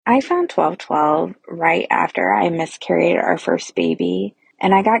I found 1212 right after I miscarried our first baby,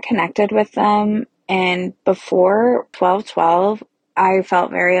 and I got connected with them. And before 1212, I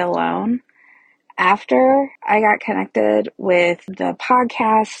felt very alone. After I got connected with the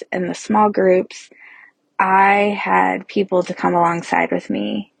podcast and the small groups, I had people to come alongside with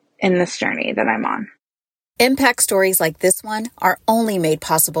me in this journey that I'm on. Impact stories like this one are only made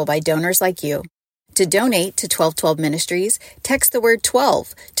possible by donors like you. To donate to 1212 Ministries, text the word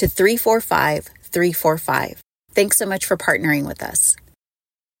 12 to 345 345. Thanks so much for partnering with us.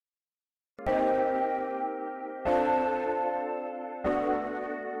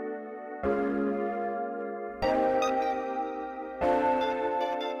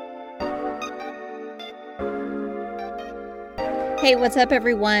 Hey, what's up,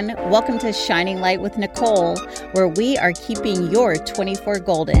 everyone? Welcome to Shining Light with Nicole, where we are keeping your 24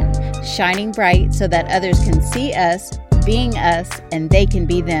 golden, shining bright so that others can see us, being us, and they can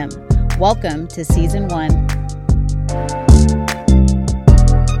be them. Welcome to Season 1.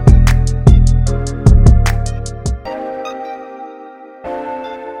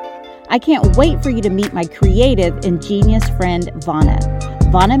 I can't wait for you to meet my creative and genius friend, Vonna.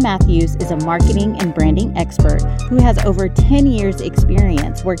 Vonna Matthews is a marketing and branding expert who has over 10 years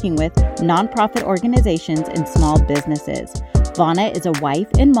experience working with nonprofit organizations and small businesses. Vonna is a wife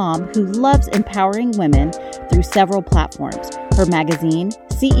and mom who loves empowering women through several platforms. Her magazine,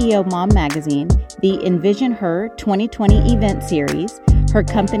 CEO Mom Magazine, the Envision Her 2020 event series, her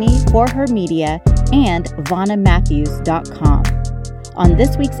company For Her Media, and VonnaMatthews.com. On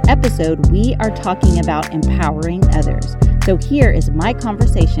this week's episode, we are talking about empowering others. So here is my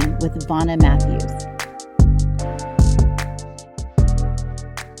conversation with Vonna Matthews.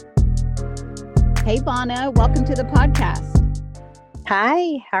 Hey, Vonna, welcome to the podcast.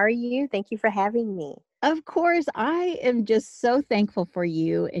 Hi, how are you? Thank you for having me. Of course, I am just so thankful for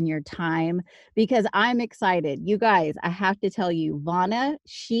you and your time because I'm excited. You guys, I have to tell you, Vonna,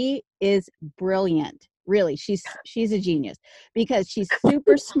 she is brilliant. Really, she's a genius because she's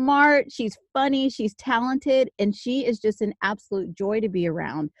super smart, she's funny, she's talented, and she is just an absolute joy to be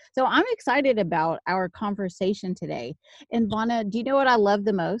around. So I'm excited about our conversation today. And Vonna, do you know what I love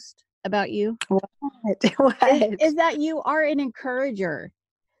the most about you? What? Is that you are an encourager.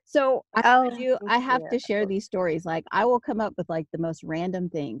 So I have to share these stories. Like I will come up with like the most random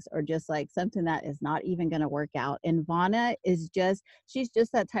things or just like something that is not even going to work out. And Vonna is she's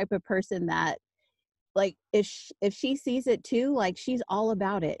just that type of person that like if she sees it too, like she's all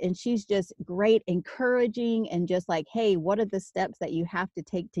about it, and she's just great encouraging and just like, hey, what are the steps that you have to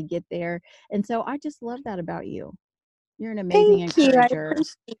take to get there? And so I just love that about you. You're an amazing encourager. I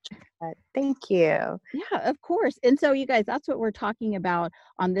appreciate that. Thank you. Yeah, of course. And so you guys, that's what we're talking about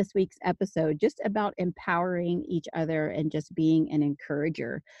on this week's episode, just about empowering each other and just being an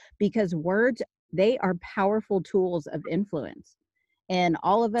encourager, because words, they are powerful tools of influence. And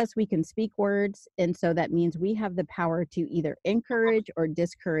all of us, we can speak words. And so that means we have the power to either encourage or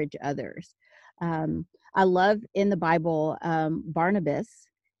discourage others. I love in the Bible, Barnabas,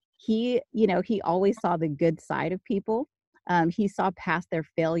 he always saw the good side of people. He saw past their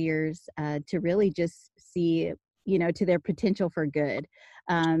failures to really just see, to their potential for good.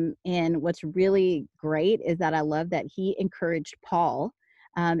 And what's really great is that I love that he encouraged Paul.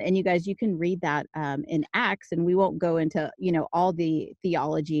 And you guys, you can read that in Acts, and we won't go into, all the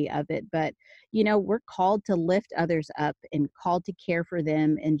theology of it, but, we're called to lift others up and called to care for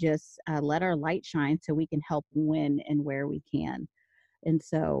them and just let our light shine so we can help when and where we can. And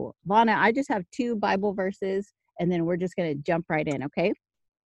so, Vonna, I just have 2 Bible verses, and then we're just going to jump right in, okay?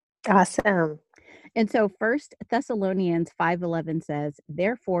 Awesome. And so 1 Thessalonians 5:11 says,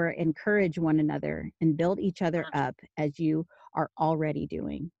 therefore, encourage one another and build each other up as you are already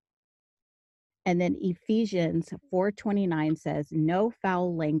doing. And then Ephesians 4:29 says, no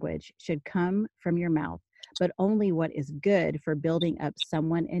foul language should come from your mouth, but only what is good for building up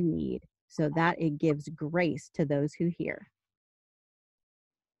someone in need, so that it gives grace to those who hear.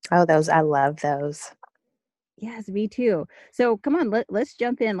 Oh, I love those. Yes, me too. So come on, let's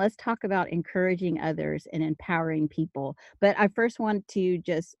jump in. Let's talk about encouraging others and empowering people. But I first want to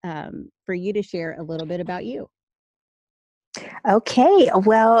just for you to share a little bit about you. Okay.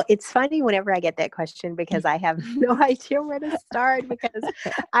 Well, it's funny whenever I get that question because I have no idea where to start because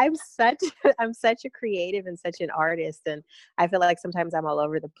I'm such a creative and such an artist, and I feel like sometimes I'm all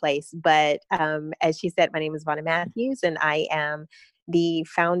over the place. But as she said, my name is Vonna Matthews, and I am the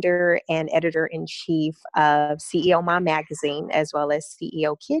founder and editor-in-chief of CEO Mom Magazine, as well as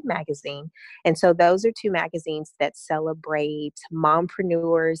CEO Kid Magazine. And so those are two magazines that celebrate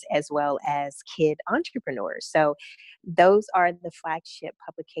mompreneurs as well as kid entrepreneurs. So those are the flagship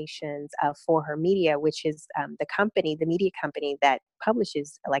publications for Her Media, which is the media company that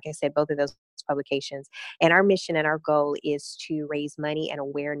publishes, like I said, both of those publications. And our mission and our goal is to raise money and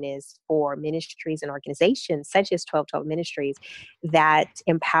awareness for ministries and organizations such as 1212 Ministries that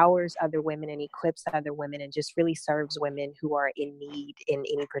empowers other women and equips other women and just really serves women who are in need in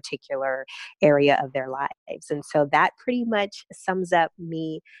any particular area of their lives. And so that pretty much sums up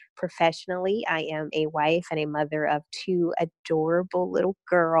me professionally. I am a wife and a mother of two adorable little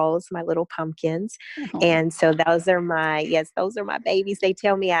girls, my little pumpkins. Oh, And so those are my babies. They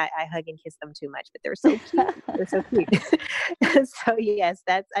tell me I hug and kiss them too much, but they're so cute. They're so cute. So yes,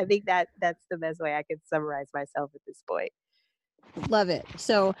 I think that's the best way I could summarize myself at this point. love it.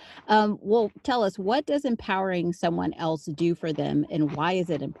 So, well, tell us, what does empowering someone else do for them, and why is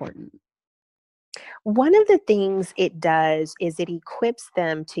it important? One of the things it does is it equips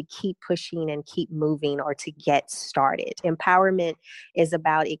them to keep pushing and keep moving or to get started. Empowerment is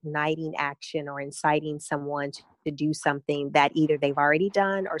about igniting action or inciting someone to do something that either they've already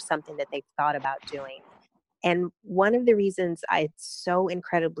done or something that they've thought about doing. And one of the reasons it's so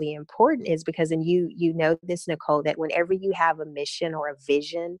incredibly important is because, and you know this, Nicole, that whenever you have a mission or a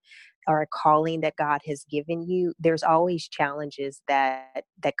vision or a calling that God has given you, there's always challenges that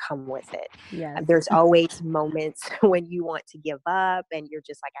come with it. Yes. There's always moments when you want to give up and you're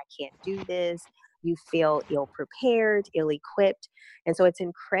just like, I can't do this. You feel ill prepared, ill equipped. And so it's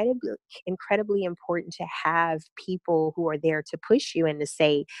incredibly important to have people who are there to push you and to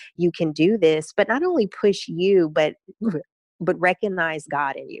say, you can do this, but not only push you, but recognize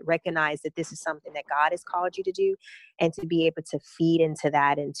God in you, recognize that this is something that God has called you to do, and to be able to feed into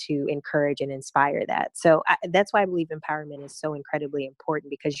that and to encourage and inspire that. So that's why I believe empowerment is so incredibly important,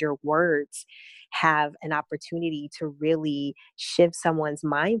 because your words have an opportunity to really shift someone's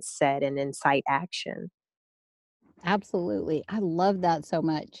mindset and incite action. Absolutely. I love that so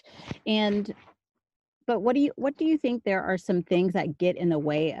much. And but what do you think there are some things that get in the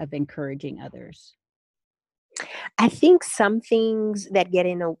way of encouraging others? I think some things that get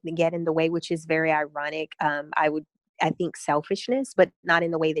in the way, which is very ironic. I think selfishness, but not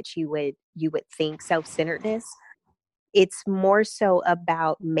in the way that you would think self-centeredness. It's more so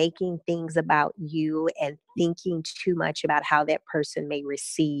about making things about you and thinking too much about how that person may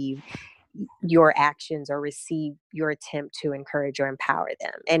receive your actions or receive your attempt to encourage or empower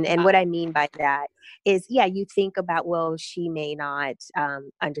them. And what Wow. I mean by that is, yeah, you think about, well, she may not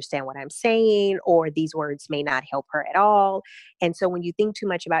understand what I'm saying, or these words may not help her at all. And so when you think too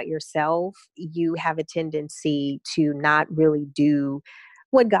much about yourself, you have a tendency to not really do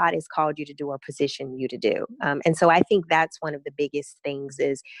what God has called you to do or position you to do. And so I think that's one of the biggest things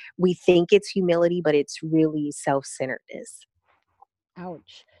is we think it's humility, but it's really self-centeredness.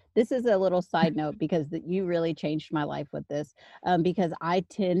 Ouch. This is a little side note because you really changed my life with this. Because I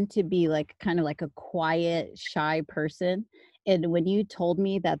tend to be like kind of like a quiet, shy person. And when you told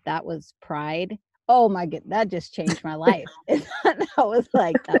me that that was pride, oh my god, that just changed my life. And that was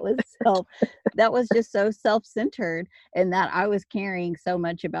like that was just so self-centered, and that I was caring so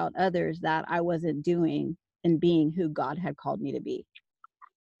much about others that I wasn't doing and being who God had called me to be.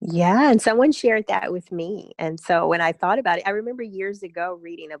 Yeah, and someone shared that with me. And so when I thought about it, I remember years ago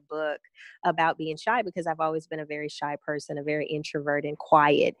reading a book about being shy, because I've always been a very shy person, a very introvert and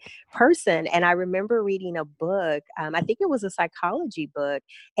quiet person. And I remember reading a book, I think it was a psychology book,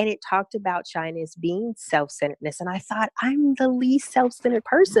 and it talked about shyness being self-centeredness. And I thought, I'm the least self-centered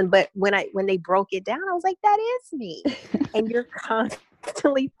person. But when they broke it down, I was like, that is me. And you're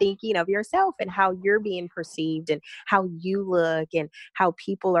constantly thinking of yourself and how you're being perceived and how you look and how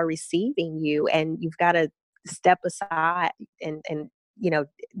people are receiving you, and you've got to step aside and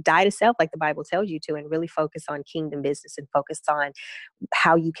die to self, like the Bible tells you to, and really focus on kingdom business and focus on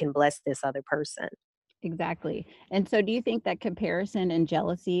how you can bless this other person. Exactly. And so do you think that comparison and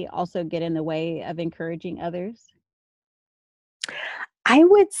jealousy also get in the way of encouraging others?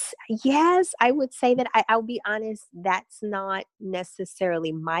 Yes, I would say that. I'll be honest, that's not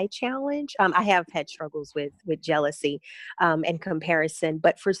necessarily my challenge. I have had struggles with jealousy and comparison,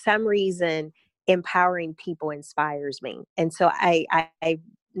 but for some reason, empowering people inspires me, and so I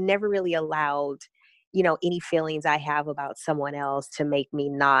never really allowed any feelings I have about someone else to make me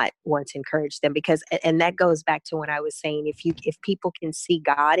not want to encourage them, because and that goes back to when I was saying, if people can see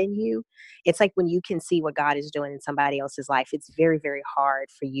God in you, it's like when you can see what God is doing in somebody else's life, it's very, very hard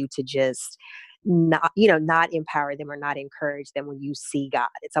for you to just not empower them or not encourage them when you see God.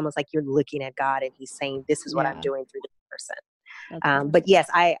 It's almost like you're looking at God and he's saying, this is what I'm Yeah, doing through this person. that's But powerful. yes,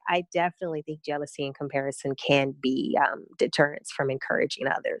 I definitely think jealousy and comparison can be deterrents from encouraging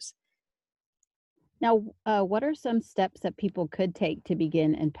others. Now, what are some steps that people could take to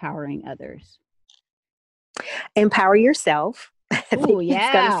begin empowering others? Empower yourself. I Oh, think it's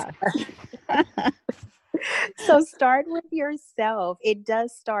going to yeah. so start with yourself. It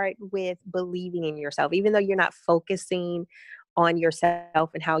does start with believing in yourself, even though you're not focusing on yourself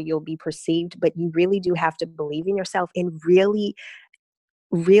and how you'll be perceived, but you really do have to believe in yourself and really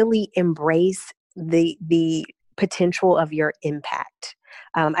embrace the potential of your impact.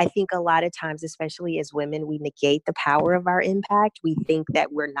 I think a lot of times, especially as women, we negate the power of our impact. We think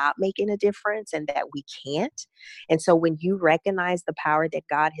that we're not making a difference and that we can't. And so when you recognize the power that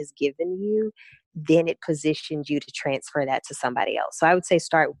God has given you, then it positions you to transfer that to somebody else. So I would say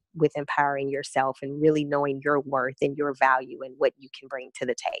start with empowering yourself and really knowing your worth and your value and what you can bring to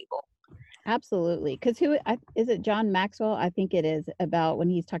the table. Absolutely. Because is it John Maxwell? I think it is, about when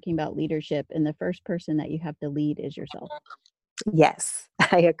he's talking about leadership, and the first person that you have to lead is yourself. Yes,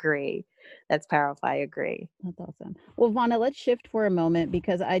 I agree. That's powerful. I agree. That's awesome. Well, Vonna, let's shift for a moment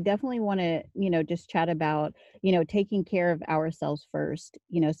because I definitely want to, just chat about, taking care of ourselves first,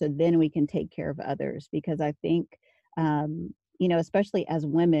 so then we can take care of others. Because I think, especially as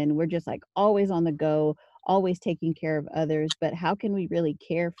women, we're just like always on the go, always taking care of others. But how can we really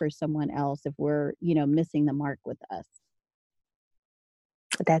care for someone else if we're, missing the mark with us?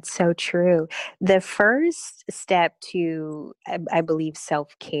 That's so true. The first step to, I believe,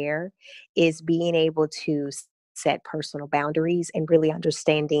 self care is being able to set personal boundaries and really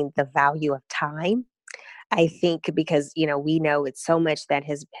understanding the value of time. I think because we know it's so much that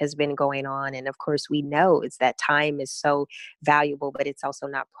has been going on, and of course we know it's that time is so valuable, but it's also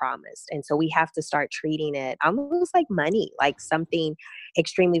not promised, and so we have to start treating it almost like money, like something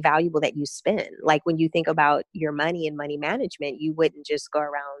extremely valuable that you spend. Like when you think about your money and money management, you wouldn't just go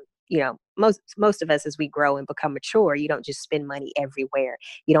around. Most of us, as we grow and become mature, you don't just spend money everywhere.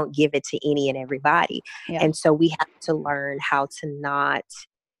 You don't give it to any and everybody, Yeah. and so we have to learn how to not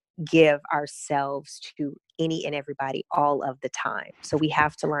give ourselves to any and everybody all of the time. So we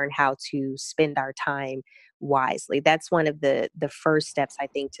have to learn how to spend our time wisely. That's one of the first steps, I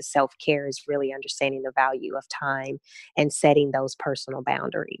think, to self-care, is really understanding the value of time and setting those personal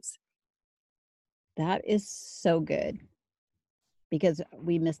boundaries. That is so good because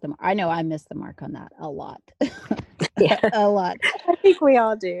we missed the mark. I know I missed the mark on that a lot. Yeah, A lot. I think we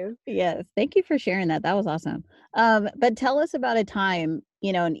all do. Yes. Thank you for sharing that. That was awesome. But tell us about a time,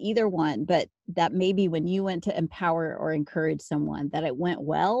 in either one, but that maybe when you went to empower or encourage someone that it went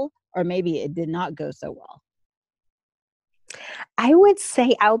well, or maybe it did not go so well. I would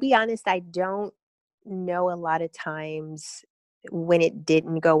say, I'll be honest, I don't know a lot of times when it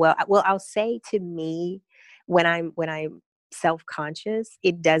didn't go well. Well, I'll say, to me, when I'm self-conscious,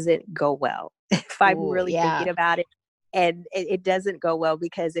 it doesn't go well. If I'm Oh, really yeah. thinking about it, and it doesn't go well,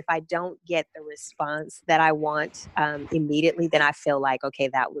 because if I don't get the response that I want immediately, then I feel like, okay,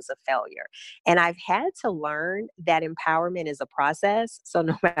 that was a failure. And I've had to learn that empowerment is a process. So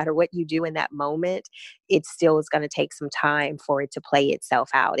no matter what you do in that moment, it still is going to take some time for it to play itself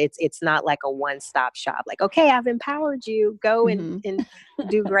out. It's not like a one-stop shop. Like, okay, I've empowered you, go Mhm. and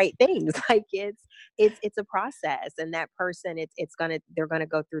do great things. Like it's a process, and that person, they're gonna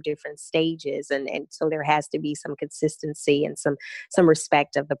go through different stages, and so there has to be some consistency and some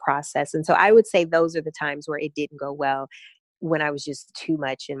respect of the process. And so I would say those are the times where it didn't go well, when I was just too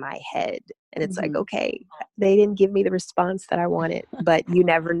much in my head. And it's like, Mhm. okay, they didn't give me the response that I wanted, but you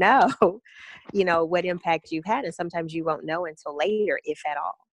never know, what impact you've had. And sometimes you won't know until later, if at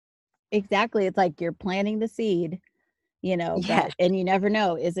all. Exactly. It's like you're planting the seed, Yes, and you never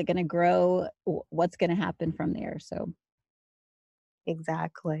know, is it going to grow? What's going to happen from there?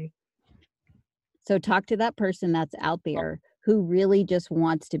 exactly. So talk to that person that's out there who really just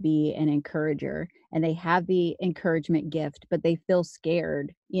wants to be an encourager, and they have the encouragement gift, but they feel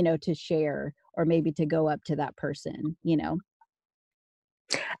scared, to share or maybe to go up to that person.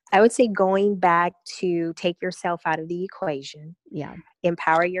 I would say, going back to take yourself out of the equation, Yeah.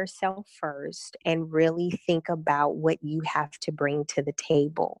 empower yourself first, and really think about what you have to bring to the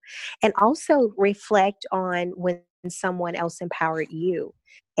table. And also reflect on when someone else empowered you,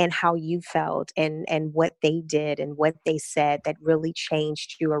 and how you felt, and what they did and what they said that really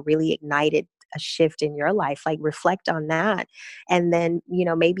changed you or really ignited a shift in your life. Like, reflect on that, and then,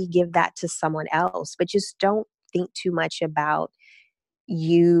 maybe give that to someone else. But just don't think too much about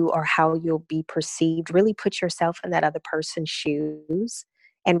you or how you'll be perceived. Really put yourself in that other person's shoes,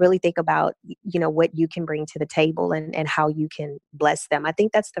 and really think about, what you can bring to the table, and how you can bless them. I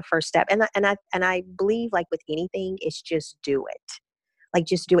think that's the first step. And I believe, like with anything, it's just do it. Like,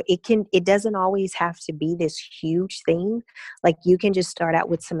 just do it. It doesn't always have to be this huge thing. Like, you can just start out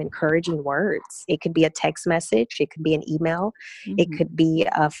with some encouraging words. It could be a text message. It could be an email. It Mm-hmm. could be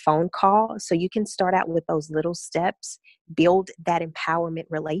a phone call. So you can start out with those little steps, build that empowerment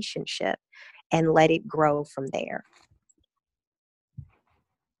relationship, and let it grow from there.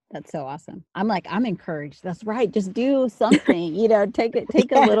 That's so awesome. I'm encouraged. That's right. Just do something, take a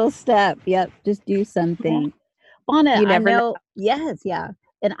Yeah. little step. Yep. Just do something. Vonna, You I never know. know, yes, yeah.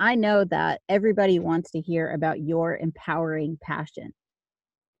 And I know that everybody wants to hear about your empowering passion.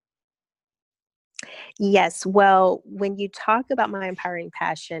 Yes. Well, when you talk about my empowering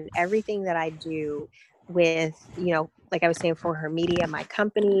passion, everything that I do with, like I was saying, for her media, my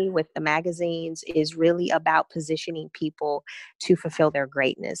company, with the magazines, is really about positioning people to fulfill their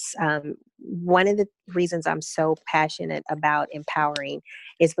greatness. One of the reasons I'm so passionate about empowering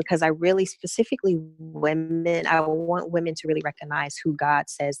is because I really, specifically women, I want women to really recognize who God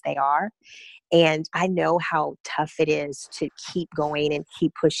says they are. And I know how tough it is to keep going and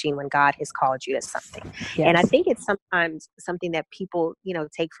keep pushing when God has called you to something. And I Yes. think it's sometimes something that people,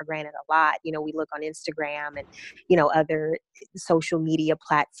 take for granted a lot. We look on Instagram and, other social media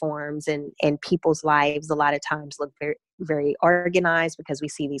platforms, and people's lives a lot of times look very, very organized because we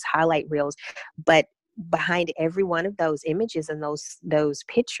see these highlight reels. But behind every one of those images and those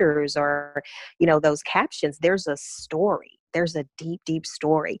pictures, or those captions, there's a story. There's a deep, deep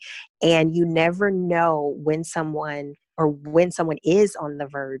story. And you never know when someone is on the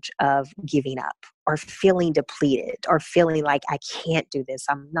verge of giving up, or feeling depleted, or feeling like, I can't do this,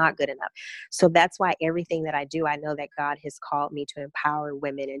 I'm not good enough. So that's why everything that I do, I know that God has called me to empower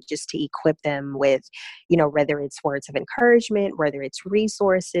women, and just to equip them with, whether it's words of encouragement, whether it's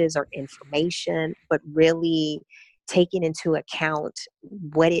resources or information, but really taking into account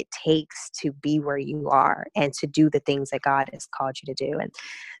what it takes to be where you are and to do the things that God has called you to do. And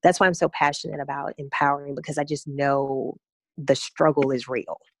that's why I'm so passionate about empowering, because I just know the struggle is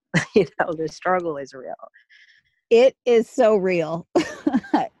real. The struggle is real. It is so real.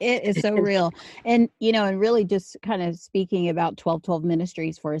 It is so real. And, and really just kind of speaking about 1212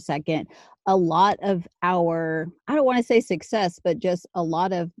 Ministries for a second, a lot of our, I don't want to say success, but just a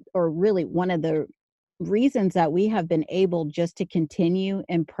lot of, or really one of the reasons that we have been able just to continue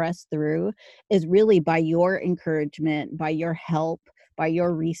and press through is really by your encouragement, by your help, by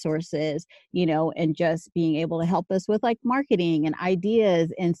your resources, and just being able to help us with like marketing and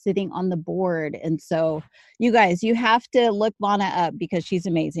ideas and sitting on the board. And so you guys, you have to look Vonna up, because she's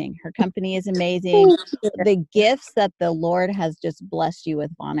amazing. Her company is amazing. The gifts that the Lord has just blessed you with,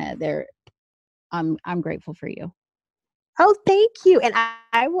 Vonna, I'm grateful for you. Oh, thank you. And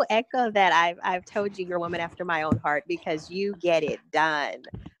I will echo that. I've told you, you're a woman after my own heart, because you get it done.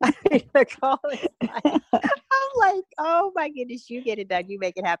 Nicole is like, I'm like, oh my goodness, you get it done. You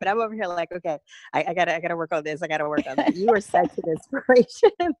make it happen. I'm over here like, okay, I gotta work on this. I gotta work on that. You are such an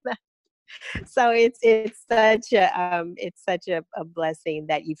inspiration. So it's such a blessing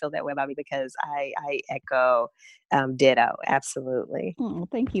that you feel that way about me, because I echo ditto. Absolutely. Oh,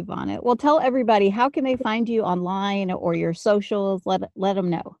 thank you, Vonna. Well, tell everybody, how can they find you online or your socials? Let them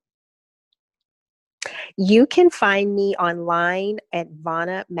know. You can find me online at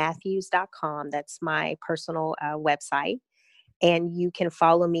vonnamatthews.com. That's my personal website. And you can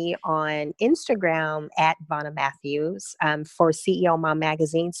follow me on Instagram at Vonna Matthews, for CEO Mom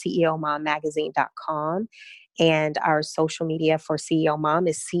Magazine, ceomommagazine.com. And our social media for CEO Mom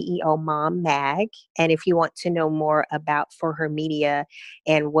is CEO Mom Mag. And if you want to know more about For Her Media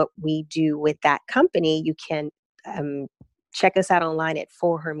and what we do with that company, you can check us out online at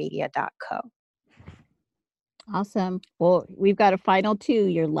forhermedia.co. Awesome. Well, we've got a final two,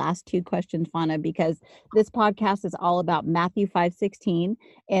 your last two questions, Vonna, because this podcast is all about Matthew 5:16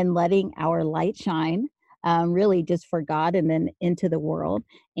 and letting our light shine, really just for God and then into the world.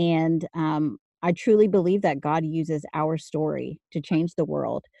 And I truly believe that God uses our story to change the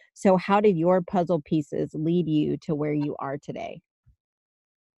world. So how did your puzzle pieces lead you to where you are today?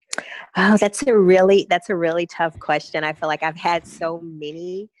 Oh, that's a really tough question. I feel like I've had so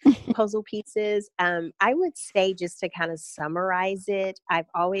many puzzle pieces. I would say, just to kind of summarize it, I've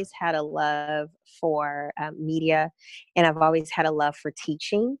always had a love for media, and I've always had a love for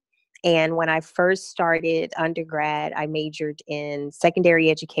teaching. And when I first started undergrad, I majored in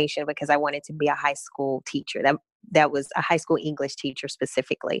secondary education because I wanted to be a high school teacher. That was a high school English teacher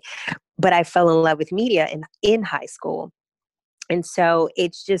specifically. But I fell in love with media in high school. And so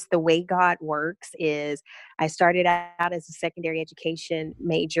it's just the way God works is I started out as a secondary education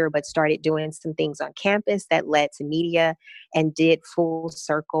major, but started doing some things on campus that led to media and did full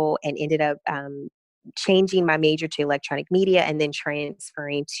circle and ended up changing my major to electronic media and then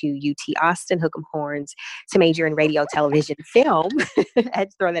transferring to UT Austin, Hook 'em Horns, to major in radio, television, film. I had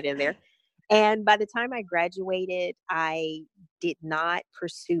to throw that in there. And by the time I graduated, I did not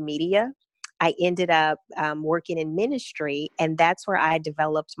pursue media. I ended up working in ministry, and that's where I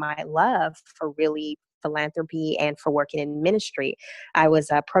developed my love for really philanthropy and for working in ministry. I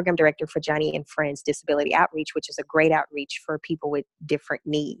was a program director for Johnny and Friends Disability Outreach, which is a great outreach for people with different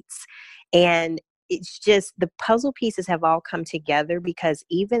needs. And it's just the puzzle pieces have all come together because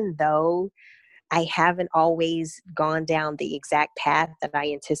even though I haven't always gone down the exact path that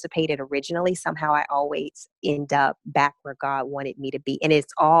I anticipated originally, somehow I always end up back where God wanted me to be. And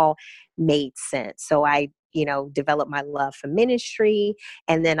it's all made sense. So I, developed my love for ministry.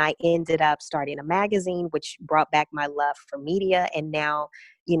 And then I ended up starting a magazine, which brought back my love for media. And now,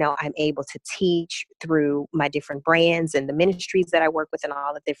 I'm able to teach through my different brands and the ministries that I work with and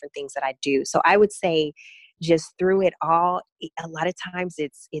all the different things that I do. So I would say, just through it all, a lot of times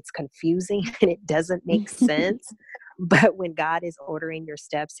it's confusing and it doesn't make sense. But when God is ordering your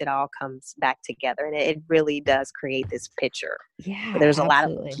steps, it all comes back together, and it really does create this picture. Yeah, But there's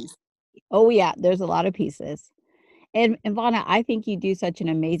absolutely. a lot of pieces. Oh yeah, there's a lot of pieces. And Vonna, I think you do such an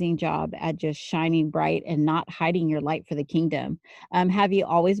amazing job at just shining bright and not hiding your light for the kingdom. Have you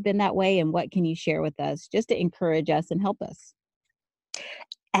always been that way? And what can you share with us just to encourage us and help us?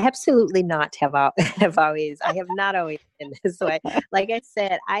 Absolutely not. I have not always been this way. Like I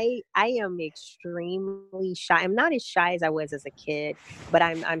said, I am extremely shy. I'm not as shy as I was as a kid, but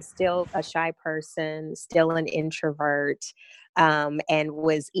I'm still a shy person, still an introvert, and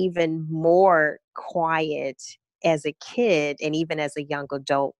was even more quiet as a kid and even as a young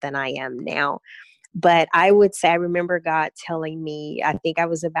adult than I am now. But I would say I remember God telling me, I think I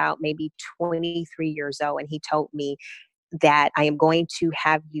was about maybe 23 years old, and he told me that I am going to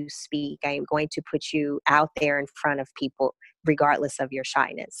have you speak. I am going to put you out there in front of people, regardless of your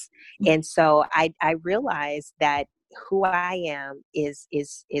shyness. And so I realized that who I am is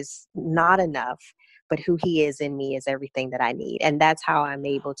not enough, but who he is in me is everything that I need. And that's how I'm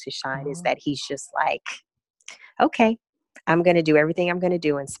able to shine, is that he's just like, okay, I'm going to do everything I'm going to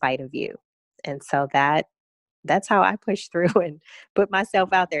do in spite of you. And so that's how I push through and put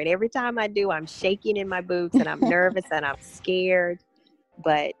myself out there. And every time I do, I'm shaking in my boots and I'm nervous and I'm scared.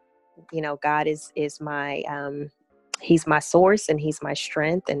 But, God is my, he's my source and he's my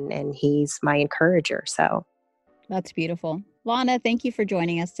strength and he's my encourager. So that's beautiful. Vonna, thank you for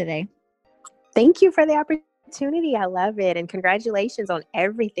joining us today. Thank you for the opportunity. I love it. And congratulations on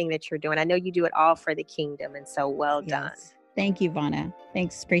everything that you're doing. I know you do it all for the kingdom. And so well done. Thank you, Vonna.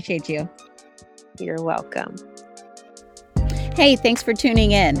 Thanks. Appreciate you. You're welcome. Hey, thanks for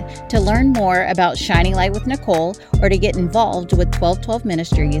tuning in. To learn more about Shining Light with Nicole or to get involved with 1212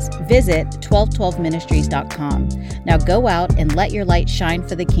 Ministries, visit 1212ministries.com. Now go out and let your light shine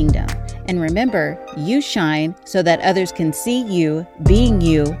for the kingdom. And remember, you shine so that others can see you being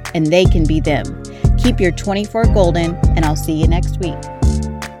you and they can be them. Keep your 24 golden, and I'll see you next week.